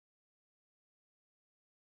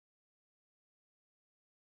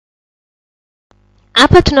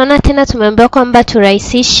Hapa tunaona tena tumeambiwa kwamba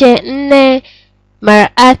turahisishe 4 mara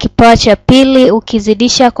a kipawa cha pili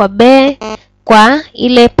ukizidisha kwa b kwa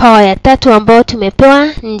ile power ya 3 ambayo tumepewa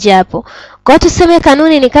nje hapo. Kwa hiyo tuseme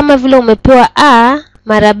kanuni ni kama vile umepewa a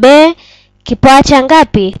mara b kipawa cha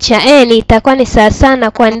ngapi? Cha n. Itakuwa ni sawa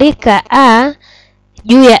sana kuandika a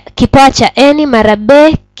juu ya kipawa cha n mara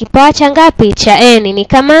b kipawa cha ngapi? Cha n. Ni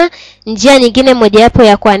kama njia nyingine moja hapo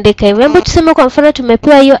ya kuandika hivyo. Hebu tuseme kwa mfano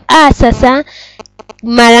tumepewa hiyo a sasa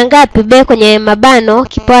mara ngapi? B kwenye mabano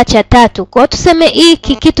kipawa cha 3. Kwa hiyo tuseme hii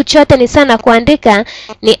kitu chote ni sana kuandika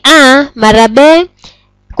ni a mara b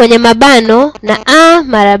kwenye mabano na a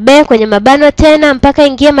mara b kwenye mabano tena mpaka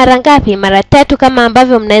ingie mara ngapi? Mara 3, kama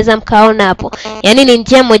ambavyo mnaweza mkaona hapo. Yaani ni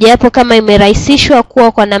njia moja hapo kama imerahisishwa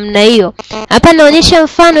kuwa kwa namna hiyo. Hapa naonyesha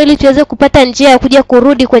mfano ili tuweze kupata njia ya kuja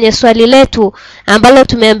kurudi kwenye swali letu ambalo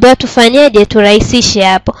tumeambiwa tufanyeje? Turahisishe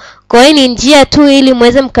hapo. Kwa hiyo ni njia tu ili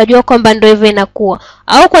muweze mkajua kwamba ndio hivyo inakuwa.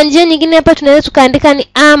 Au kwa njia nyingine hapa tunaweza tukaandika ni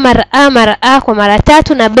a mara a mara a kwa mara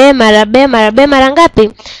 3 na b mara b mara b mara ngapi?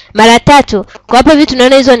 Mara 3. Kwa hapo hivi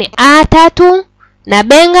tunaona hizo ni a 3 na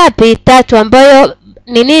b ngapi? 3, ambayo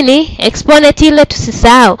ni nini? Exponent ile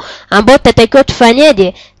tusisahau, ambayo tutatakiwa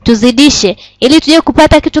tufanyeje? Tuzidishe ili tuje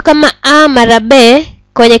kupata kitu kama a mara b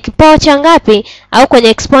kwenye kipawa cha ngapi? Au kwenye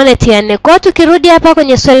exponent ya 4. Kwa hiyo tukirudi hapa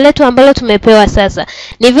kwenye swali letu ambalo tumepewa sasa,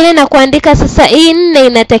 ni vile na kuandika sasa hii 4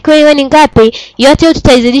 inatakiwa iwe ni ngapi? Yote hiyo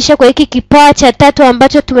tutaizidisha kwa hiki kipawa cha 3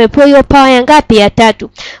 ambacho tumepewa hiyo power ya ngapi? Ya 3.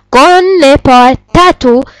 Kwa hiyo 4 power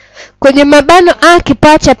 3 kwenye mabano a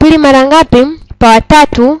kipawa cha pili mara ngapi? Power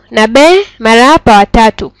 3 na b mara power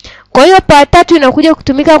 3. Kwa hiyo power 3 inakuja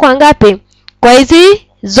kutumika kwa ngapi? Kwa hizi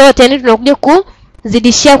zote, yani tunakuja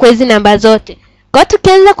kuzidishia kwa hizi namba zote. Kwa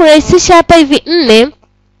tukianza kurahisisha hapa hivi 4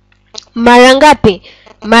 mara ngapi?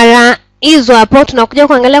 Mara hizo hapo tunakuja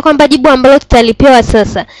kuangalia kwamba jibu ambalo tutalipewa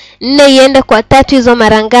sasa 4 iende kwa 3 hizo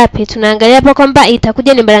mara ngapi? Tunaangalia hapa kwamba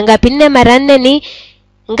itakuja ni mara ngapi? 4 mara 4 ni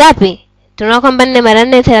ngapi? Tunaona kwamba 4 mara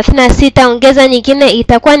 4 36, ongeza nyingine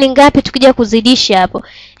itakuwa ni ngapi tukija kuzidisha hapo?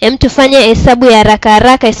 Hem, tufanye hesabu ya haraka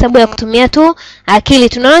haraka, hesabu ya kutumia tu akili.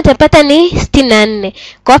 Tunaona tutapata ni 64.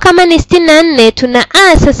 Kwa kama ni 64 tuna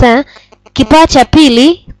a sasa kipawa cha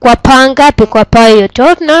pili kwa power ngapi? Kwa power hiyo.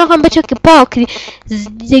 Tunaona kwamba hicho kipawa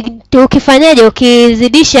ukifanyaje?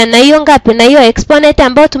 Ukizidisha na hiyo ngapi? Na hiyo exponent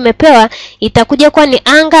ambayo tumepewa itakuja kuwa ni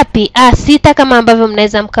a ngapi? A 6, kama ambavyo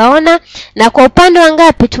mnaweza mkaona. Na kwa upande wa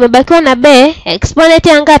ngapi? Tumebakiwa na b exponent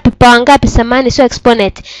ya ngapi? Power ngapi? Samani sio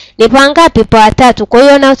exponent. Ni power ngapi? Power 3. Kwa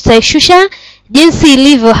hiyo nao tutaishusha jinsi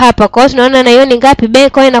ilivyo hapa. Kwa hiyo tunaona na hiyo ni ngapi? B.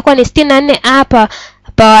 Kwa hiyo inakuwa ni 64 hapa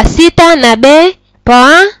power 6 na b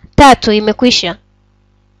power 3. Imekwisha.